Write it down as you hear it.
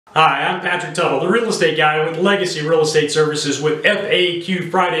Hi, I'm Patrick Tuttle, the real estate guy with Legacy Real Estate Services with FAQ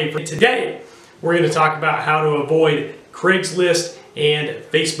Friday. Today, we're going to talk about how to avoid Craigslist and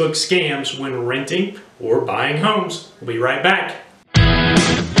Facebook scams when renting or buying homes. We'll be right back.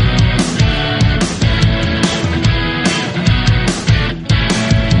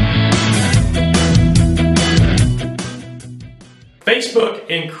 Facebook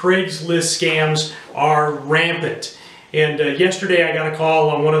and Craigslist scams are rampant. And yesterday I got a call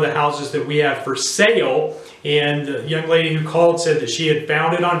on one of the houses that we have for sale, and the young lady who called said that she had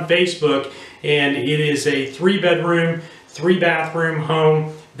found it on Facebook, and it is a 3-bedroom, 3-bathroom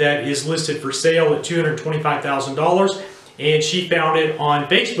home that is listed for sale at $225,000, and she found it on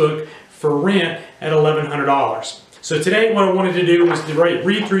Facebook for rent at $1,100. So today what I wanted to do was to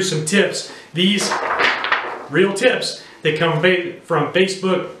read through some tips, these real tips that come from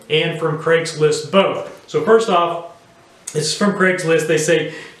Facebook and from Craigslist both. So first off, this is from Craigslist. They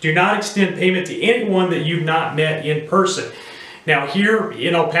say, do not extend payment to anyone that you've not met in person. Now here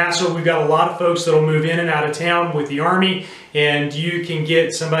in El Paso, we've got a lot of folks that will move in and out of town with the Army, and you can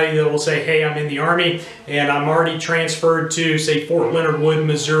get somebody that will say, hey, I'm in the Army and I'm already transferred to, say, Fort Leonard Wood,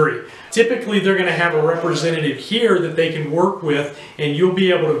 Missouri. Typically, they're going to have a representative here that they can work with, and you'll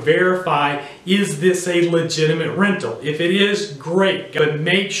be able to verify, is this a legitimate rental? If it is, great, but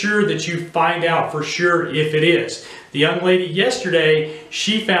make sure that you find out for sure if it is. The young lady yesterday,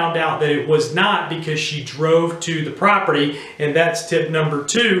 she found out that it was not because she drove to the property, and that's tip number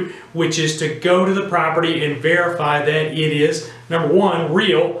 2, which is to go to the property and verify that it is, number 1,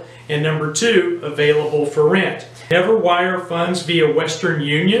 real, and number 2, available for rent. Never wire funds via Western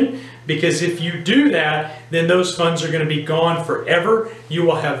Union, because if you do that, then those funds are going to be gone forever. You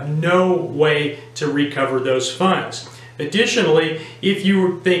will have no way to recover those funds. Additionally, if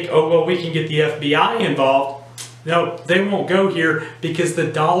you think, oh, well, we can get the FBI involved, no, they won't go here because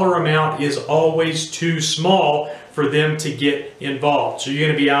the dollar amount is always too small for them to get involved. So you're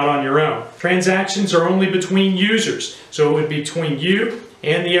going to be out on your own. Transactions are only between users. So it would be between you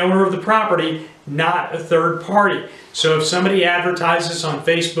and the owner of the property, not a third party. So if somebody advertises on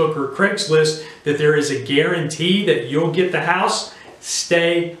Facebook or Craigslist that there is a guarantee that you'll get the house,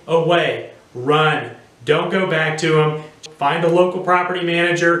 stay away. Run. Don't go back to them. Find a local property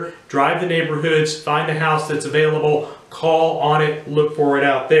manager, drive the neighborhoods, find a house that's available, call on it, look for it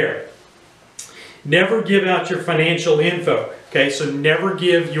out there. Never give out your financial info. Okay, so never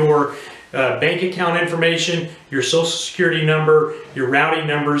give your bank account information, your social security number, your routing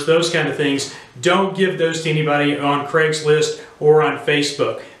numbers, those kind of things. Don't give those to anybody on Craigslist or on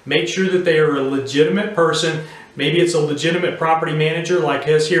Facebook. Make sure that they are a legitimate person. Maybe it's a legitimate property manager like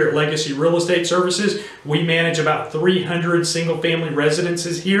us here at Legacy Real Estate Services. We manage about 300 single-family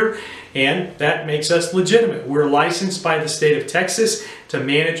residences here, and that makes us legitimate. We're licensed by the state of Texas to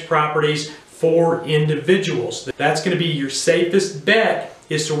manage properties for individuals. That's going to be your safest bet,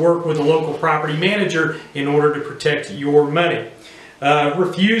 is to work with a local property manager in order to protect your money.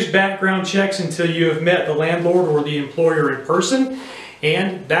 Refuse background checks until you have met the landlord or the employer in person.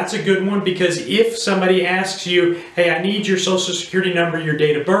 And that's a good one, because if somebody asks you, hey, I need your social security number, your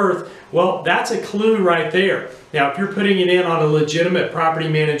date of birth, well, that's a clue right there. Now, if you're putting it in on a legitimate property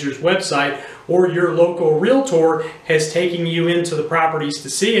manager's website, or your local realtor has taken you into the properties to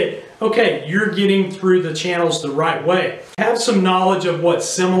see it, okay, you're getting through the channels the right way. Have some knowledge of what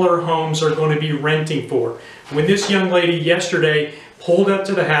similar homes are going to be renting for. When this young lady yesterday pulled up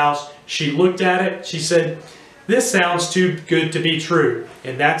to the house, she looked at it, she said, this sounds too good to be true.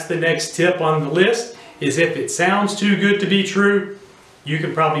 And that's the next tip on the list, is if it sounds too good to be true, you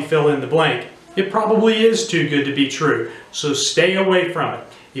can probably fill in the blank. It probably is too good to be true, so stay away from it.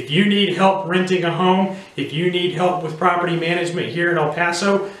 If you need help renting a home, if you need help with property management here in El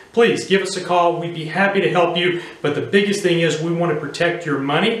Paso, please give us a call. We'd be happy to help you. But the biggest thing is we want to protect your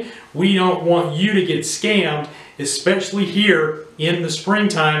money. We don't want you to get scammed, especially here in the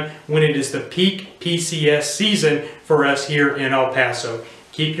springtime when it is the peak PCS season for us here in El Paso.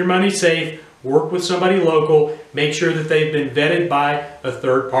 Keep your money safe. Work with somebody local. Make sure that they've been vetted by a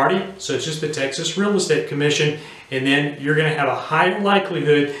third party, such as the Texas Real Estate Commission, and then you're going to have a higher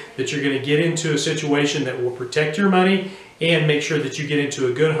likelihood that you're going to get into a situation that will protect your money and make sure that you get into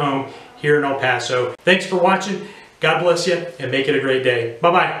a good home here in El Paso. Thanks for watching. God bless you, and make it a great day.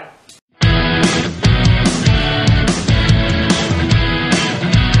 Bye-bye.